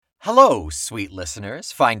Hello, sweet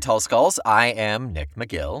listeners, fine tall skulls. I am Nick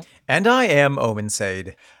McGill. And I am Omen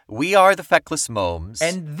Sade. We are the Feckless Momes.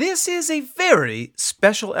 And this is a very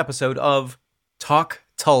special episode of Talk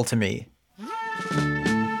Tull to Me.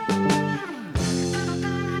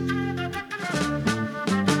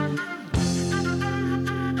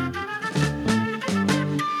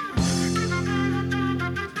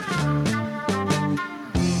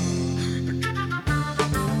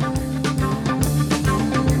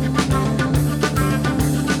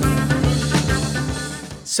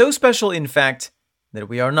 So special, in fact, that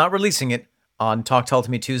we are not releasing it on Talk Tull to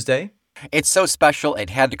Me Tuesday. It's so special, it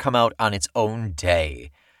had to come out on its own day.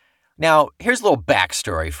 Now, here's a little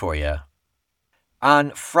backstory for you. On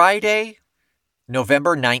Friday,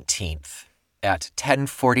 November 19th at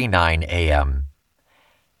 10:49 a.m.,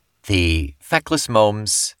 the Feckless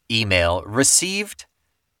Momes email received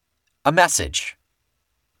a message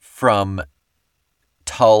from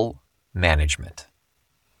Tull Management.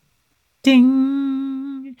 Ding!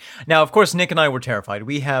 Now, of course, Nick and I were terrified.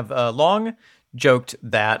 We have long joked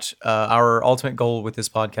that our ultimate goal with this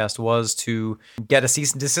podcast was to get a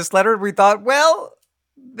cease and desist letter. We thought, well,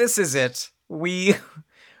 this is it. We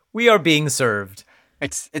are being served.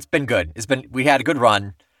 It's been good. We had a good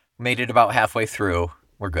run. Made it about halfway through.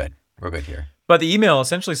 We're good. We're good here. But the email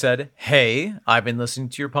essentially said, "Hey, I've been listening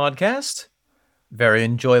to your podcast. Very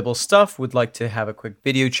enjoyable stuff. Would like to have a quick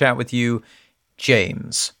video chat with you,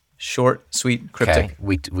 James." Short, sweet, cryptic.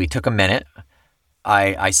 Okay, we took a minute.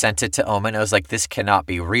 I sent it to Omen. I was like, this cannot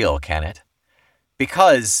be real, can it?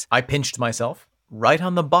 Because I pinched myself right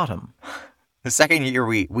on the bottom. The second year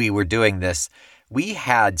we were doing this, we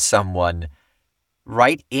had someone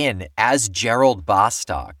write in as Gerald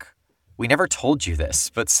Bostock. We never told you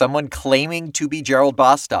this, but someone claiming to be Gerald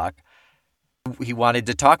Bostock, he wanted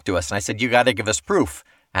to talk to us. And I said, you got to give us proof.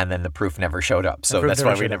 And then the proof never showed up. So that's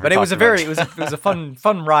why we never. But it was a fun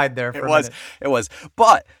ride there. For It was.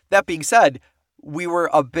 But that being said, we were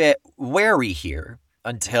a bit wary here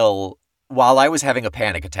until while I was having a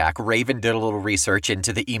panic attack, Raven did a little research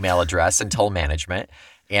into the email address and Tull Management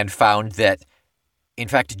and found that, in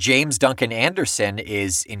fact, James Duncan Anderson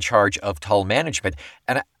is in charge of Tull Management.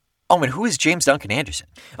 And Omen, who is James Duncan Anderson?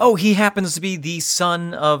 Oh, he happens to be the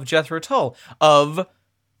son of Jethro Tull of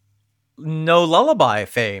No Lullaby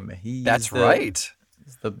fame. That's right.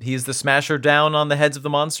 He's the smasher down on the heads of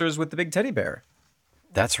the monsters with the big teddy bear.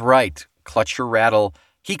 That's right. Clutch your rattle.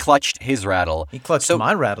 He clutched his rattle. He clutched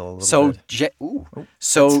my rattle a little bit.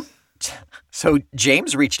 So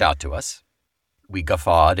James reached out to us. We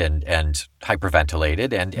guffawed and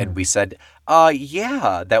hyperventilated, and we said,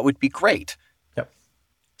 yeah, that would be great. Yep.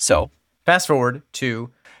 So fast forward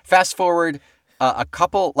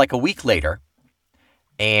a week later,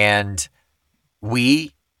 and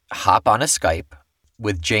we hop on a Skype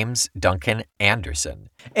with James Duncan Anderson.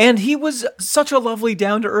 And he was such a lovely,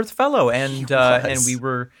 down-to-earth fellow. And we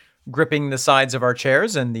were gripping the sides of our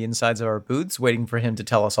chairs and the insides of our booths, waiting for him to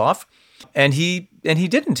tell us off. And he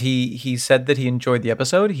didn't. He said that he enjoyed the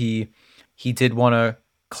episode. He did want to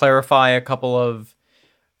clarify a couple of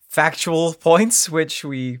factual points, which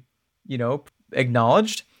we,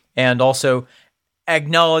 acknowledged, and also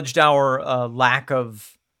acknowledged our lack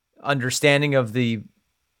of understanding of the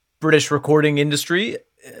British recording industry,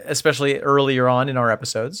 especially earlier on in our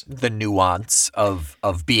episodes. The nuance of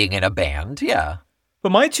being in a band, yeah.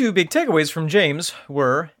 But my two big takeaways from James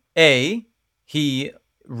were, A, he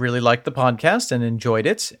really liked the podcast and enjoyed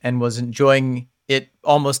it and was enjoying it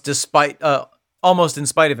almost in spite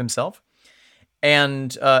of himself.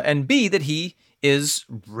 And B, that he is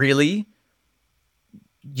really,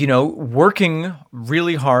 working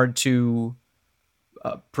really hard to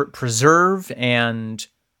preserve and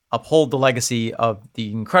uphold the legacy of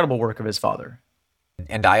the incredible work of his father.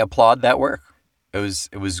 And I applaud that work. It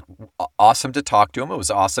was awesome to talk to him. It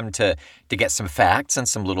was awesome to get some facts and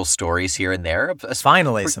some little stories here and there.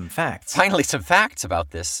 Finally, some facts about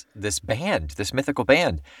this band, this mythical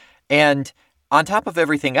band. And on top of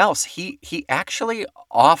everything else, he actually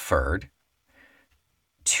offered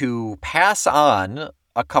to pass on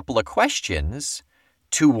a couple of questions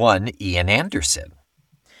to one Ian Anderson.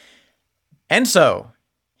 And so,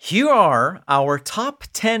 here are our top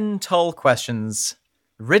 10 Tull questions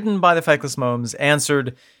written by the Feckless Momes,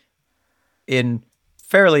 answered in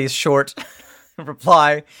fairly short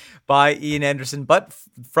reply by Ian Anderson, but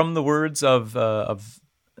from the words of the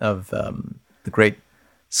great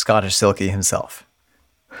Scottish Silky himself.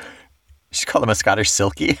 You should call him a Scottish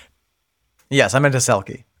Silky? Yes, I meant a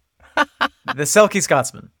Selkie. The Selkie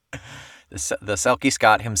Scotsman. The Selkie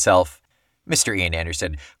Scott himself, Mr. Ian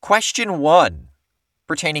Anderson. Question 1,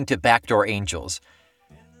 pertaining to Backdoor Angels.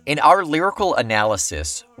 In our lyrical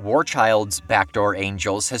analysis, Warchild's Backdoor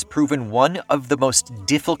Angels has proven one of the most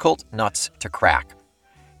difficult nuts to crack.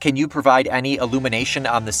 Can you provide any illumination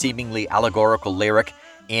on the seemingly allegorical lyric,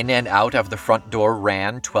 "In and out of the front door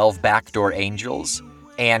ran 12 backdoor angels,"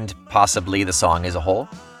 and possibly the song as a whole?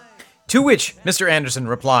 To which Mr. Anderson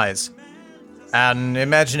replies, "An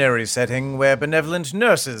imaginary setting where benevolent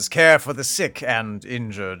nurses care for the sick and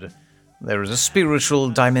injured. There is a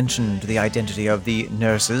spiritual dimension to the identity of the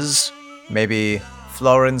nurses. Maybe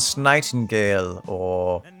Florence Nightingale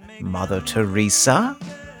or Mother Teresa?"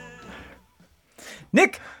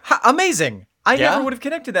 Nick, amazing! I never would have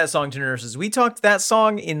connected that song to nurses. We talked that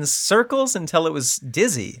song in circles until it was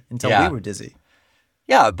dizzy, until we were dizzy.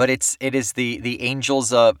 Yeah, but it is the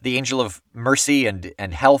angels the angel of mercy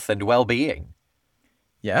and health and well-being.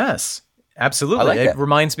 Yes, absolutely. I like it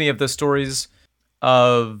reminds me of the stories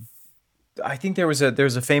of, I think there's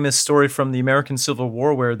a famous story from the American Civil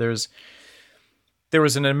War where there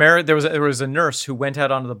was a nurse who went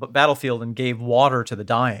out onto the battlefield and gave water to the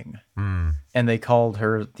dying, and they called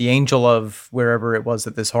her the angel of wherever it was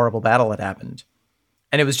that this horrible battle had happened.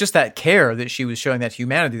 And it was just that care that she was showing, that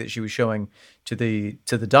humanity that she was showing to the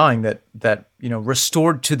dying, that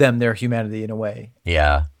restored to them their humanity in a way.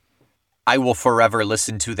 Yeah. I will forever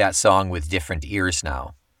listen to that song with different ears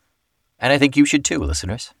now. And I think you should too,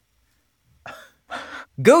 listeners.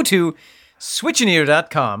 Go to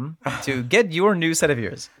switchanear.com to get your new set of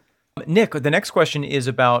ears. Nick, the next question is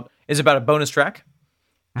about a bonus track.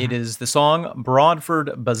 It is the song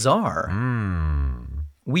Broadford Bazaar.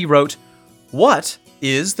 We wrote, "What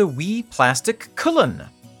is the Wee Plastic Cullen?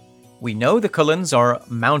 We know the Cullens are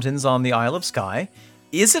mountains on the Isle of Skye.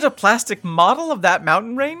 Is it a plastic model of that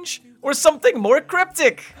mountain range, or something more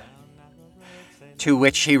cryptic?" To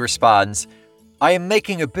which he responds, "I am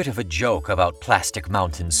making a bit of a joke about plastic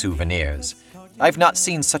mountain souvenirs. I've not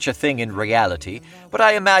seen such a thing in reality, but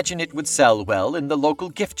I imagine it would sell well in the local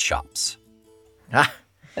gift shops."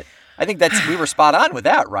 I think we were spot on with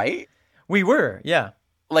that, right? We were, yeah.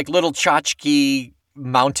 Like little tchotchke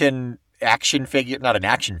mountain action figure, not an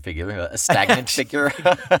action figure, a stagnant figure.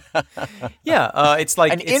 Yeah, it's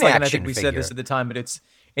like, an and I think inaction we figure. said this at the time, but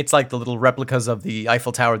it's like the little replicas of the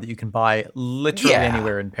Eiffel Tower that you can buy literally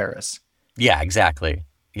anywhere in Paris. Yeah, exactly.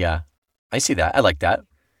 Yeah, I see that. I like that.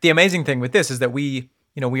 The amazing thing with this is that we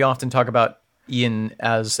often talk about Ian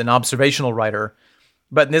as an observational writer,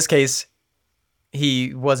 but in this case,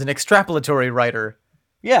 he was an extrapolatory writer.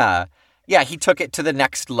 Yeah, he took it to the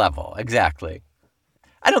next level. Exactly.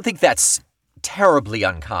 I don't think that's terribly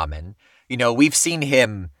uncommon. We've seen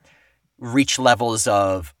him reach levels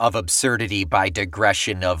of absurdity by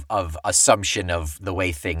digression of assumption of the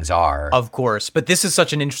way things are. Of course, but this is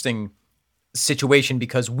such an interesting situation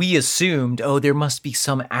because we assumed, there must be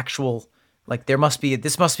some actual,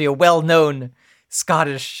 this must be a well-known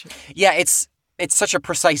Scottish. Yeah, it's such a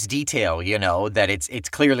precise detail, that it's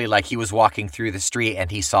clearly like he was walking through the street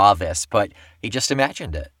and he saw this, but he just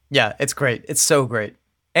imagined it. Yeah, it's great. It's so great.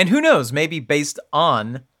 And who knows, maybe based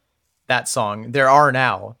on that song, there are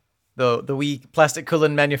now the Wee Plastic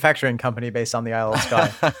Cullen Manufacturing Company based on the Isle of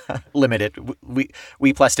Skye. Limited.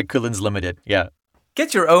 Wee Plastic Cullens Limited, yeah.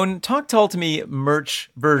 Get your own Talk Tall to Me merch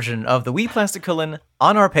version of the Wee Plastic Cullen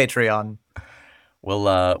on our Patreon.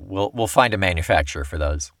 We'll find a manufacturer for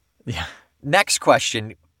those. Yeah. Next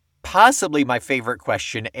question, possibly my favorite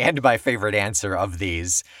question and my favorite answer of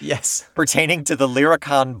these. Yes. Pertaining to the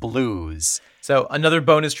Lyricon Blues. So another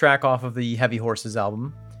bonus track off of the Heavy Horses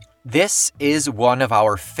album. This is one of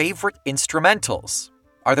our favorite instrumentals.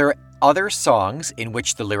 Are there other songs in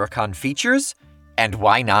which the Lyricon features? And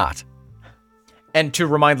why not? And to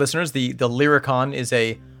remind listeners, the Lyricon is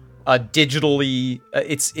a digitally,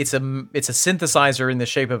 it's a synthesizer in the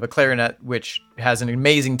shape of a clarinet, which has an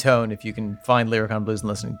amazing tone. If you can find Lyricon Blues and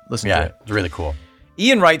listen to it. Yeah, it's really cool.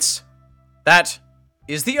 Ian writes, "That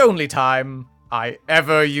is the only time I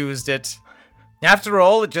ever used it. After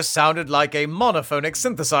all, it just sounded like a monophonic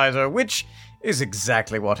synthesizer, which is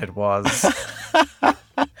exactly what it was."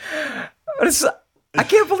 I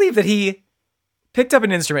can't believe that he picked up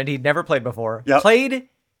an instrument he'd never played before, played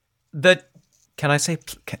the...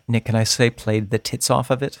 Nick, can I say played the tits off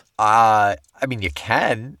of it? I mean, you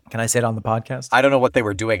can. Can I say it on the podcast? I don't know what they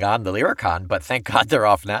were doing on the Lyricon, but thank God they're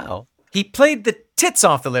off now. He played the tits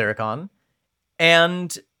off the Lyricon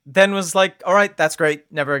and then was like, all right, that's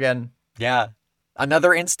great. Never again. Yeah.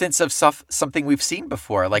 Another instance of something we've seen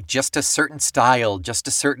before, like just a certain style, just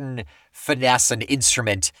a certain finesse and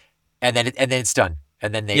instrument, and then it's done.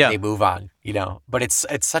 And then they move on, But it's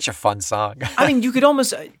such a fun song. I mean, you could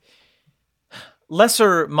almost...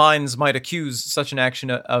 Lesser minds might accuse such an action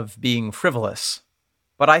of being frivolous,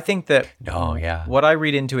 But I think that Oh, yeah. what I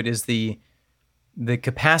read into it is the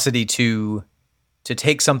capacity to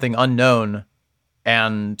take something unknown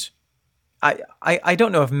and I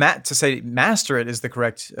don't know if to say master it is the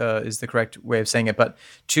correct way of saying it, but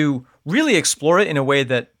to really explore it in a way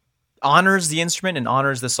that honors the instrument and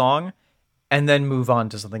honors the song, and then move on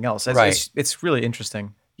to something else. It's really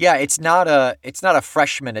interesting. Yeah, it's not a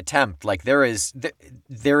freshman attempt. Like there is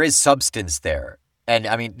substance there, and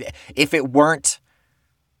I mean, if it weren't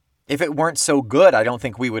so good, I don't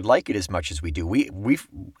think we would like it as much as we do.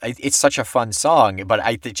 It's such a fun song, but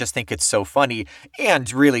I just think it's so funny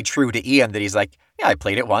and really true to Ian that he's like, yeah, I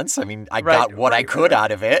played it once. I mean, I got what I could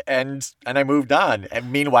out of it, and I moved on.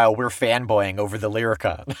 And meanwhile, we're fanboying over the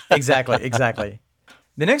Lyrica. Exactly.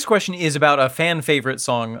 The next question is about a fan favorite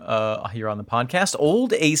song here on the podcast,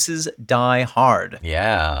 Old Aces Die Hard.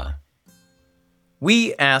 Yeah.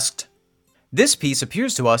 We asked, this piece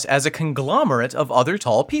appears to us as a conglomerate of other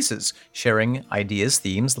tall pieces, sharing ideas,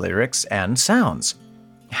 themes, lyrics, and sounds.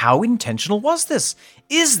 How intentional was this?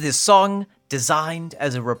 Is this song designed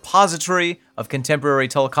as a repository of contemporary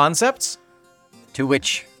tall concepts? To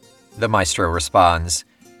which the maestro responds,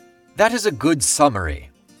 that is a good summary.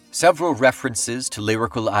 Several references to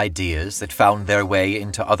lyrical ideas that found their way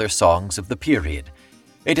into other songs of the period.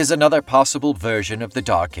 It is another possible version of the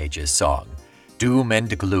Dark Ages song, Doom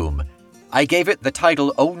and Gloom. I gave it the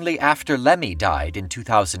title only after Lemmy died in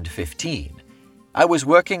 2015. I was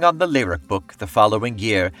working on the lyric book the following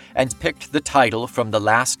year and picked the title from the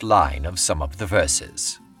last line of some of the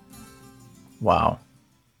verses. Wow.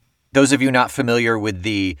 Those of you not familiar with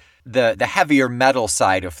the heavier metal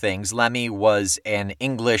side of things, Lemmy was an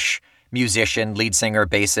English musician, lead singer,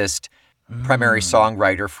 bassist, primary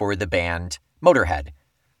songwriter for the band Motorhead.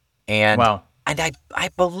 And, wow. And I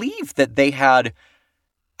believe that they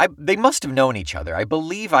must have known each other. I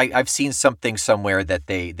believe I've seen something somewhere that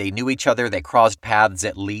they knew each other, they crossed paths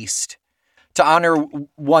at least, to honor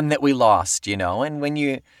one that we lost, and when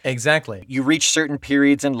you reach certain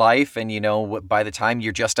periods in life and, by the time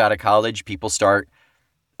you're just out of college, people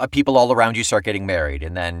all around you start getting married,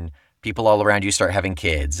 and then people all around you start having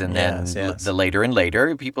kids, and then the later and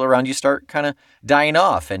later, people around you start kind of dying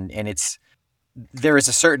off, and there is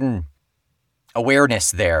a certain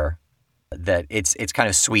awareness there that it's kind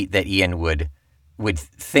of sweet that Ian would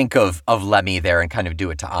think of Lemmy there and kind of do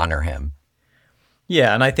it to honor him.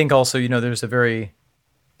 Yeah, and I think also, there's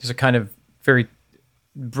a kind of very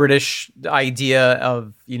British idea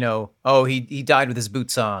of, he died with his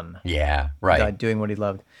boots on. Yeah, right. He died doing what he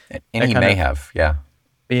loved. And he may have, yeah.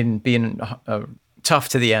 Being tough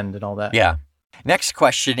to the end and all that. Yeah. Next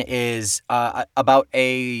question is about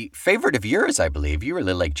a favorite of yours, I believe. You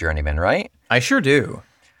really like Journeyman, right? I sure do.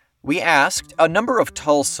 We asked, a number of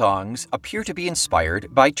Tull songs appear to be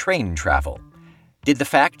inspired by train travel. Did the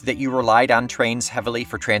fact that you relied on trains heavily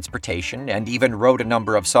for transportation and even wrote a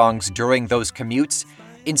number of songs during those commutes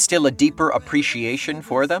instill a deeper appreciation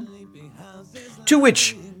for them? To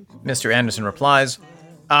which Mr. Anderson replies,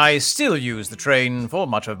 I still use the train for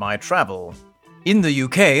much of my travel. In the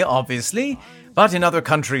UK, obviously, but in other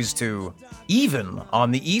countries too. Even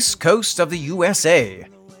on the east coast of the USA.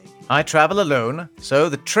 I travel alone, so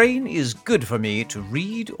the train is good for me to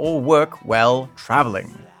read or work while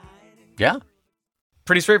traveling. Yeah.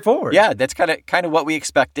 Pretty straightforward. Yeah, that's kind of what we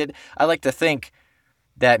expected. I like to think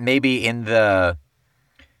that maybe in the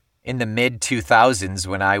mid 2000s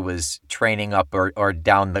when I was training up or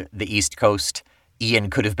down the East Coast, Ian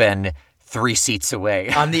could have been 3 seats away.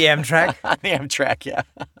 On the Amtrak? On the Amtrak, yeah.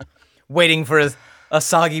 Waiting for a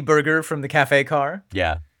soggy burger from the cafe car?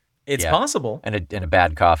 Yeah. It's possible. And a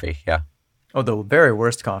bad coffee, yeah. Oh, the very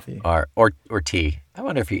worst coffee. Or tea. I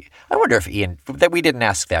wonder if Ian, that we didn't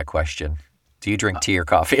ask that question. Do you drink tea or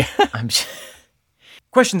coffee?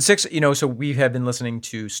 Question 6, so we have been listening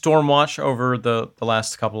to Stormwatch over the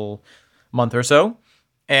last couple month or so.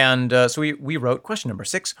 And so we wrote question number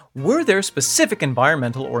 6. Were there specific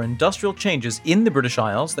environmental or industrial changes in the British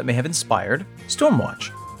Isles that may have inspired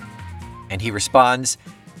Stormwatch? And he responds,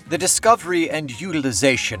 the discovery and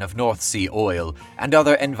utilization of North Sea oil and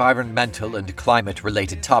other environmental and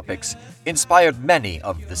climate-related topics inspired many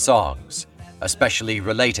of the songs, especially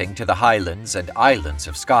relating to the Highlands and Islands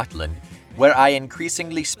of Scotland, where I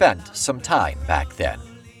increasingly spent some time back then.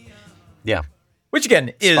 Yeah. Which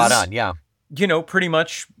again is spot on, yeah. Pretty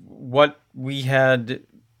much what we had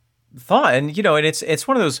thought. And, and it's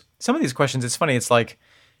one of those, some of these questions, it's funny, it's like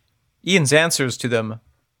Ian's answers to them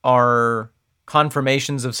are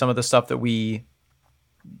confirmations of some of the stuff that we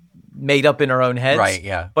made up in our own heads. Right,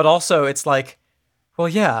 yeah. But also it's like, well,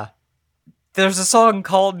 yeah, there's a song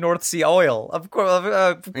called North Sea Oil. Of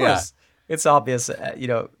course. It's obvious,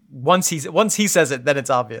 once he says it, then it's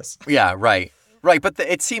obvious. Yeah, right. Right, but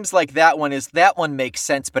it seems like that one makes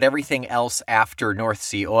sense, but everything else after North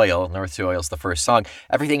Sea Oil's the first song,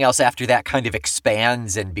 everything else after that kind of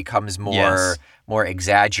expands and becomes more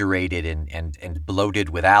exaggerated and bloated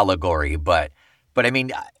with allegory, but I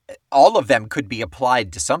mean, all of them could be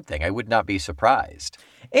applied to something. I would not be surprised.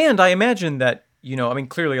 And I imagine that,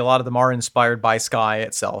 clearly a lot of them are inspired by Skye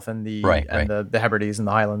itself and the Hebrides and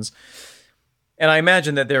the Highlands. And I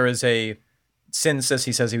imagine that there is since, as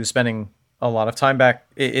he says, he was spending a lot of time back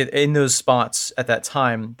in those spots at that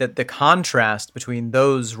time, that the contrast between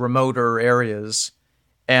those remoter areas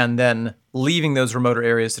and then leaving those remoter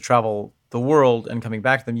areas to travel the world and coming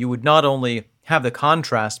back to them, you would not only have the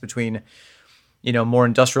contrast between, more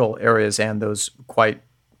industrial areas and those quite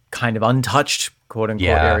kind of untouched, quote unquote,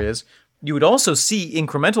 areas, you would also see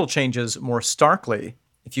incremental changes more starkly.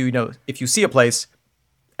 If you see a place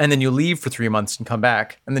and then you leave for 3 months and come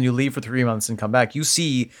back, and then you leave for 3 months and come back, you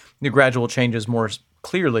see the gradual changes more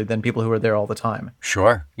clearly than people who are there all the time.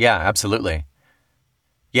 Sure. Yeah, absolutely.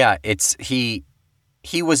 Yeah, he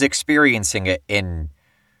was experiencing it in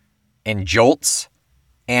jolts,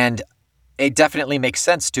 and it definitely makes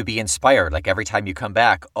sense to be inspired. Like every time you come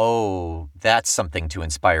back, oh, that's something to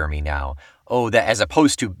inspire me now. Oh, that, as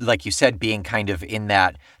opposed to, like you said, being kind of in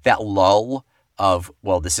that lull of,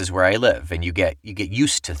 well, this is where I live, and you get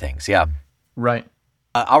used to things. Yeah. Right.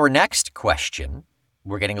 Our next question,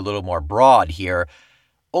 we're getting a little more broad here.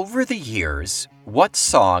 Over the years, what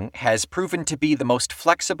song has proven to be the most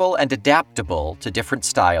flexible and adaptable to different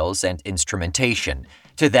styles and instrumentation,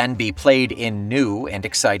 to then be played in new and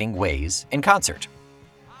exciting ways in concert?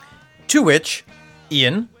 To which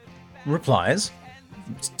Ian replies,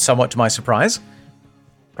 somewhat to my surprise,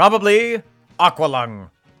 probably Aqualung,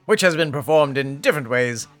 which has been performed in different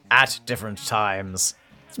ways at different times.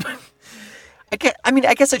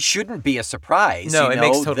 I guess it shouldn't be a surprise. No, it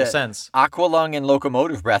makes total sense. Aqualung and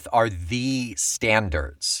Locomotive Breath are the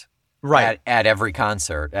standards. Right. At every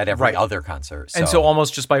concert, at every other concert. And so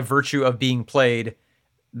almost just by virtue of being played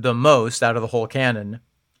the most out of the whole canon,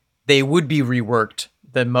 they would be reworked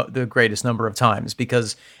the greatest number of times,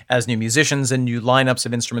 because as new musicians and new lineups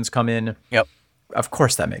of instruments come in, of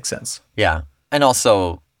course that makes sense. Yeah. And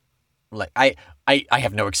also, like, I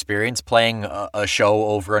have no experience playing a show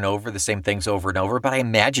over and over, the same things over and over, but I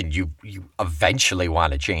imagine you eventually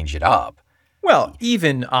want to change it up. Well,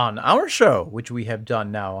 even on our show, which we have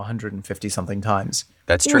done now 150 something times.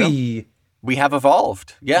 That's true. We have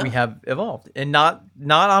evolved. Yeah. We have evolved, and not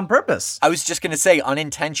on purpose. I was just going to say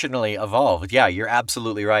unintentionally evolved. Yeah, you're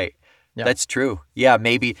absolutely right. Yeah. That's true. Yeah,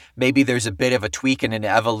 maybe there's a bit of a tweak and an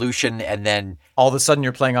evolution, and then all of a sudden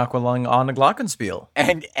you're playing Aqualung on a glockenspiel.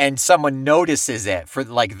 And someone notices it for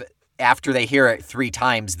after they hear it 3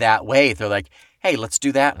 times that way, they're like, "Hey, let's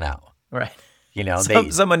do that now." Right.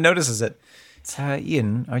 Someone notices it.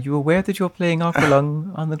 Ian, are you aware that you're playing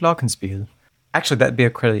Aqualung on the glockenspiel? Actually, that'd be a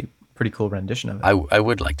pretty cool rendition of it. I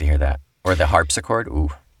would like to hear that. Or the harpsichord. Ooh.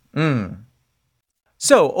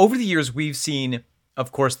 So over the years, we've seen,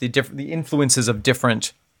 of course, the influences of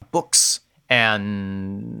different books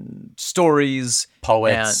and stories,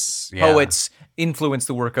 poets influence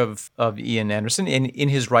the work of Ian Anderson in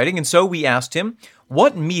his writing. And so we asked him,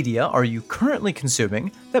 what media are you currently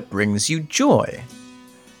consuming that brings you joy?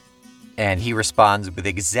 And he responds with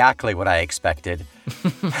exactly what I expected.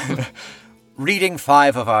 Reading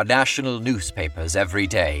 5 of our national newspapers every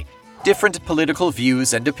day. Different political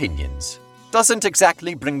views and opinions. Doesn't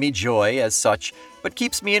exactly bring me joy as such, but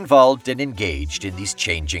keeps me involved and engaged in these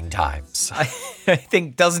changing times. I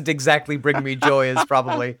think doesn't exactly bring me joy is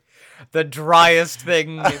probably the driest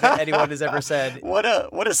thing that anyone has ever said. What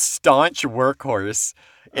a staunch workhorse.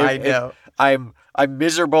 I know. I'm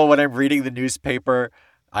miserable when I'm reading the newspaper.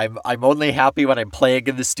 I'm only happy when I'm playing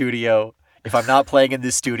in the studio. If I'm not playing in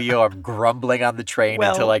the studio, I'm grumbling on the train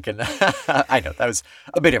until I can... I know, that was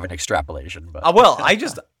a bit of an extrapolation. But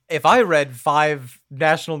if I read 5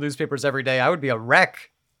 national newspapers every day, I would be a wreck.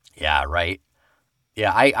 Yeah, right.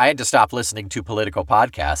 Yeah, I had to stop listening to political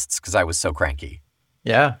podcasts because I was so cranky.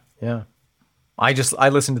 Yeah. I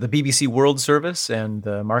listened to the BBC World Service and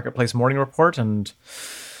the Marketplace Morning Report, and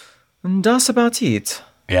that's about it.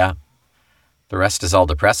 Yeah. The rest is all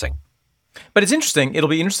depressing. But it's interesting. It'll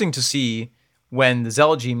be interesting to see when the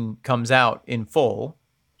Zelegeme comes out in full.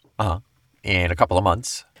 In a couple of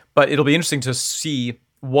months. But it'll be interesting to see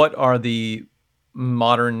what are the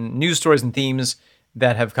modern news stories and themes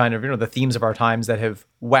that have kind of, the themes of our times that have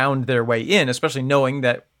wound their way in, especially knowing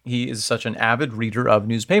that he is such an avid reader of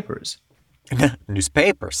newspapers.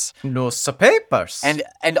 Newspapers. Newspapers.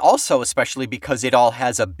 And also, especially because it all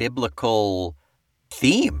has a biblical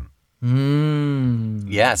theme.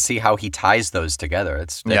 Yeah, see how he ties those together.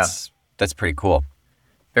 That's pretty cool.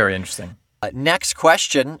 Very interesting. Next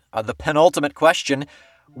question, the penultimate question.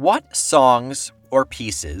 What songs or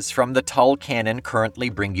pieces from the Tull canon currently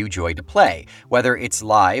bring you joy to play, whether it's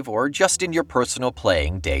live or just in your personal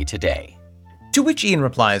playing day to day? To which Ian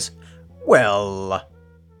replies, well,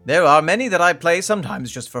 there are many that I play sometimes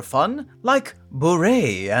just for fun, like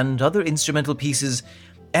Bourrée and other instrumental pieces,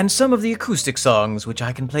 and some of the acoustic songs which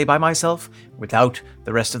I can play by myself without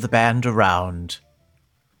the rest of the band around.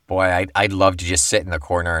 Boy, I'd love to just sit in the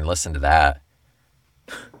corner and listen to that.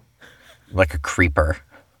 Like a creeper.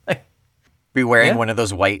 Be wearing one of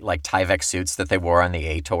those white, like, Tyvek suits that they wore on the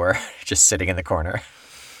A tour, just sitting in the corner.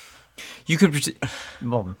 You could...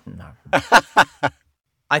 Well, no.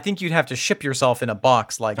 I think you'd have to ship yourself in a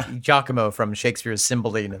box like Giacomo from Shakespeare's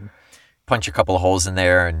Cymbeline. And punch a couple of holes in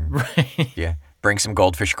there and bring some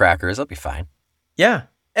goldfish crackers. It'll be fine. Yeah.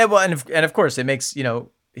 And of course, it makes,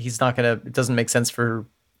 it doesn't make sense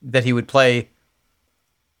that he would play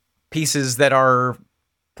pieces that are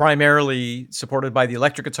primarily supported by the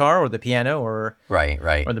electric guitar or the piano or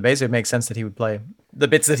the bass. It makes sense that he would play the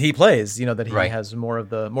bits that he plays, that he has more of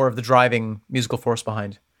the driving musical force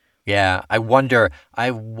behind. Yeah, I wonder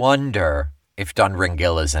if Don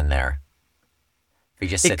Ringil is in there. If he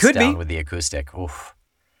just sits down with the acoustic. Oof.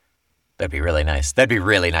 That'd be really nice. That'd be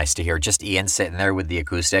really nice to hear just Ian sitting there with the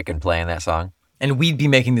acoustic and playing that song. And we'd be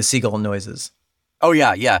making the seagull noises. Oh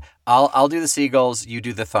yeah. I'll do the seagulls, you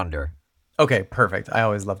do the thunder. Okay, perfect. I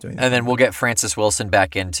always love doing that. And then we'll get Francis Wilson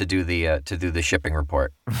back in to do the shipping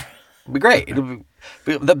report. It'll be great.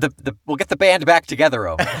 We'll get the band back together,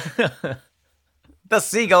 Owen. The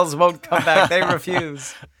seagulls won't come back. They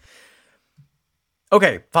refuse.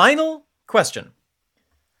 Okay, final question.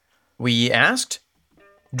 We asked,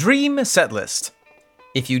 dream set list.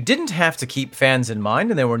 If you didn't have to keep fans in mind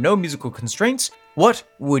and there were no musical constraints, what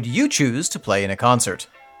would you choose to play in a concert?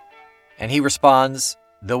 And he responds,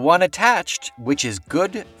 the one attached, which is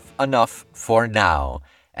good enough for now.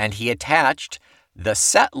 And he attached the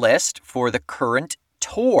set list for the current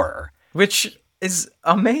tour. Which is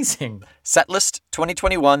amazing. Setlist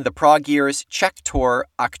 2021, the Prague Years Czech Tour,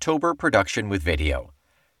 October production with video.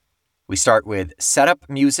 We start with setup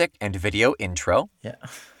music and video intro. Yeah.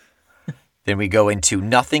 Then we go into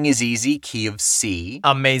Nothing is Easy, key of C.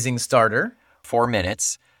 Amazing starter. 4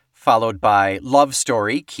 minutes. Followed by Love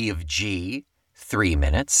Story, key of G, 3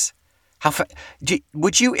 minutes.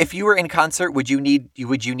 Would you, if you were in concert, would you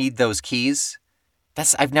need those keys?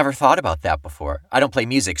 I've never thought about that before. I don't play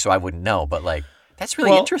music, so I wouldn't know, but that's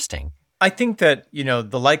really interesting. I think that,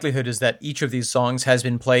 the likelihood is that each of these songs has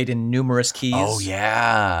been played in numerous keys. Oh,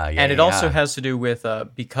 yeah. And it also has to do with,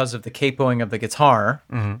 because of the capoing of the guitar.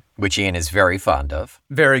 Mm-hmm. Which Ian is very fond of.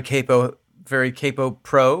 Very capo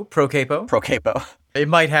pro capo. Pro capo. It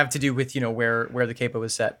might have to do with, where the capo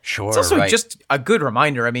is set. Sure, it's also just a good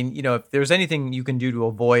reminder. I mean, if there's anything you can do to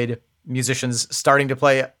avoid musicians starting to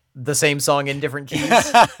play the same song in different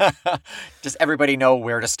keys. Just everybody know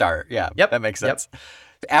where to start. Yeah, yep, that makes sense. Yep.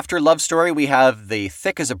 After Love Story, we have the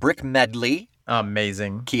Thick as a Brick medley.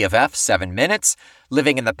 Amazing. Key of F, 7 minutes.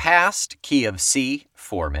 Living in the Past, key of C,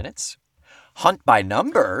 4 minutes. Hunt by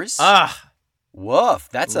Numbers. Woof,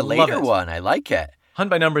 that's a later one. I like it. Hunt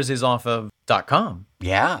by Numbers is off of .com.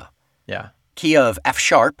 Yeah. Yeah. Key of F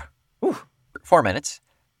sharp, 4 minutes.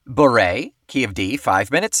 Bourrée, key of D,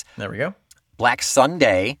 5 minutes. There we go. Black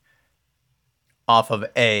Sunday. Off of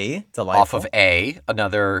A, delightful. Off of A,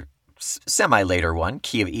 another semi-later one.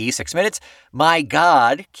 Key of E, 6 minutes. My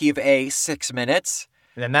God, key of A, 6 minutes.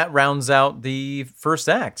 And that rounds out the first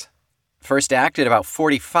act. First act at about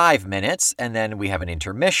 45 minutes, and then we have an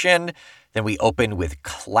intermission. Then we open with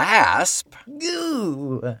Clasp.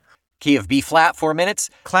 Ooh. Key of B flat, 4 minutes.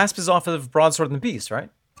 Clasp is off of Broadsword and the Beast, right?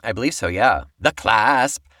 I believe so, yeah. The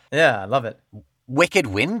Clasp. Yeah, I love it. Wicked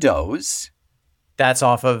Windows. That's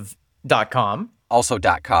off of .com. Also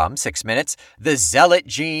 .com, 6 minutes. The Zealot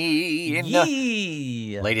Gene.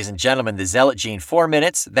 Yee. Ladies and gentlemen, the Zealot Gene, 4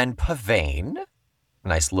 minutes. Then Pavane.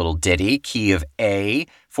 Nice little ditty. Key of A,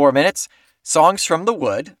 4 minutes. Songs from the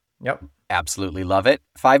Wood. Yep. Absolutely love it.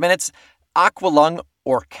 5 minutes. Aqualung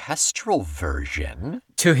orchestral version.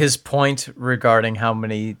 To his point regarding how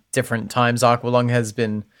many different times Aqualung has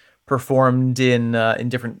been performed in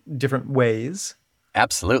different ways.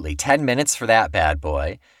 Absolutely. 10 minutes for that bad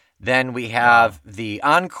boy. Then we have the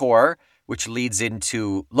encore, which leads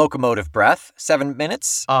into Locomotive Breath, 7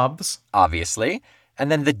 minutes. Obviously.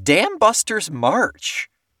 And then the Dam Busters March,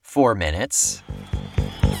 4 minutes.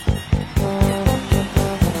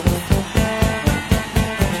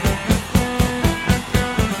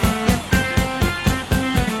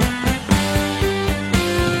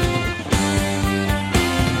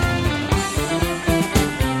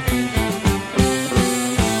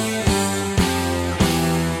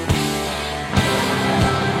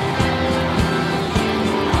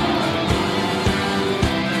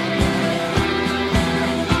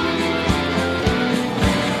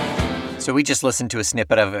 So we just listened to a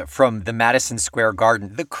snippet of it from the Madison Square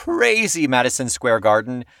Garden, the crazy Madison Square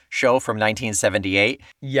Garden show from 1978.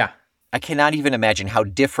 Yeah. I cannot even imagine how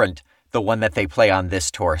different the one that they play on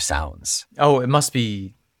this tour sounds. Oh, it must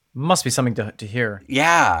be something to hear.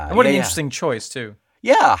 Yeah. And what an interesting choice, too.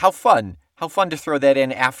 Yeah, how fun. How fun to throw that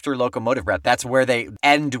in after Locomotive Breath. That's where they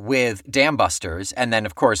end with Dam Busters. And then,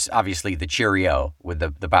 of course, obviously the Cheerio with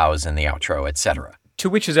the bows and the outro, etc. To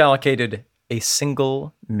which is allocated a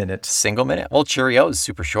single minute. Single minute? Well, Cheerio is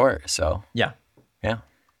super short, so. Yeah. Yeah.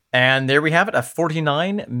 And there we have it, a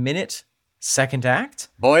 49-minute second act.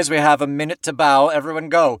 Boys, we have a minute to bow. Everyone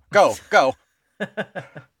go, go, go.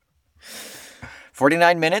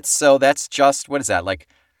 49 minutes, so that's just, what is that, like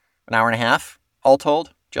an hour and a half all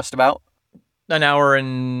told, just about? An hour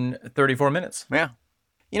and 34 minutes. Yeah.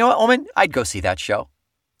 You know what, Omen? I'd go see that show.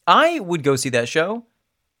 I would go see that show,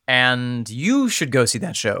 and you should go see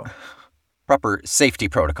that show. Proper safety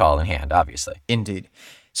protocol in hand, obviously. Indeed.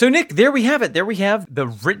 So, Nick, there we have it. There we have the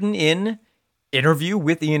written-in interview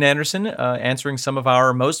with Ian Anderson, answering some of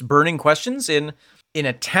our most burning questions in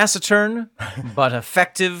a taciturn but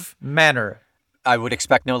effective manner. I would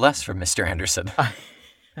expect no less from Mr. Anderson.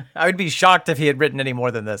 I would be shocked if he had written any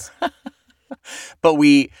more than this. But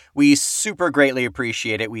we super greatly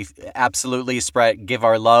appreciate it. We absolutely give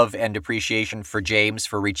our love and appreciation for James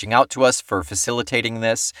for reaching out to us, for facilitating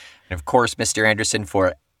this, and of course, Mr. Anderson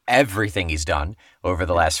for everything he's done over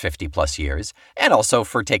the last 50 plus years, and also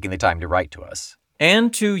for taking the time to write to us.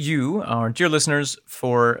 And to you, our dear listeners,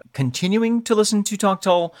 for continuing to listen to Talk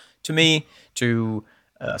Tall to me, to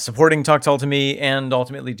supporting Talk Tall to me, and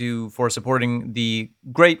ultimately for supporting the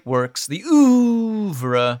great works, the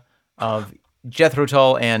oeuvre of Jethro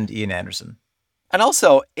Tull and Ian Anderson. And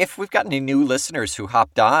also, if we've got any new listeners who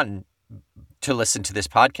hopped on to listen to this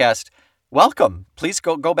podcast, welcome. Please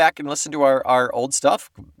go back and listen to our old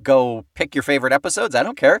stuff. Go pick your favorite episodes. I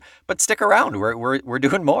don't care, but stick around. We're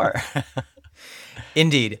doing more.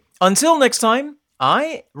 Indeed. Until next time,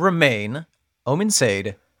 I remain Omen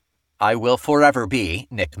Sade. I will forever be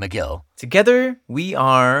Nick McGill. Together, we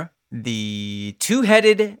are the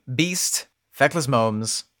two-headed beast, Feckless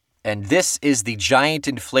Momes. And this is the giant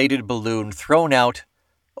inflated balloon thrown out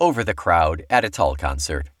over the crowd at a Tull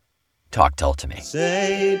concert. Talk Tull to me.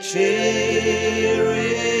 Say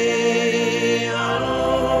cheery.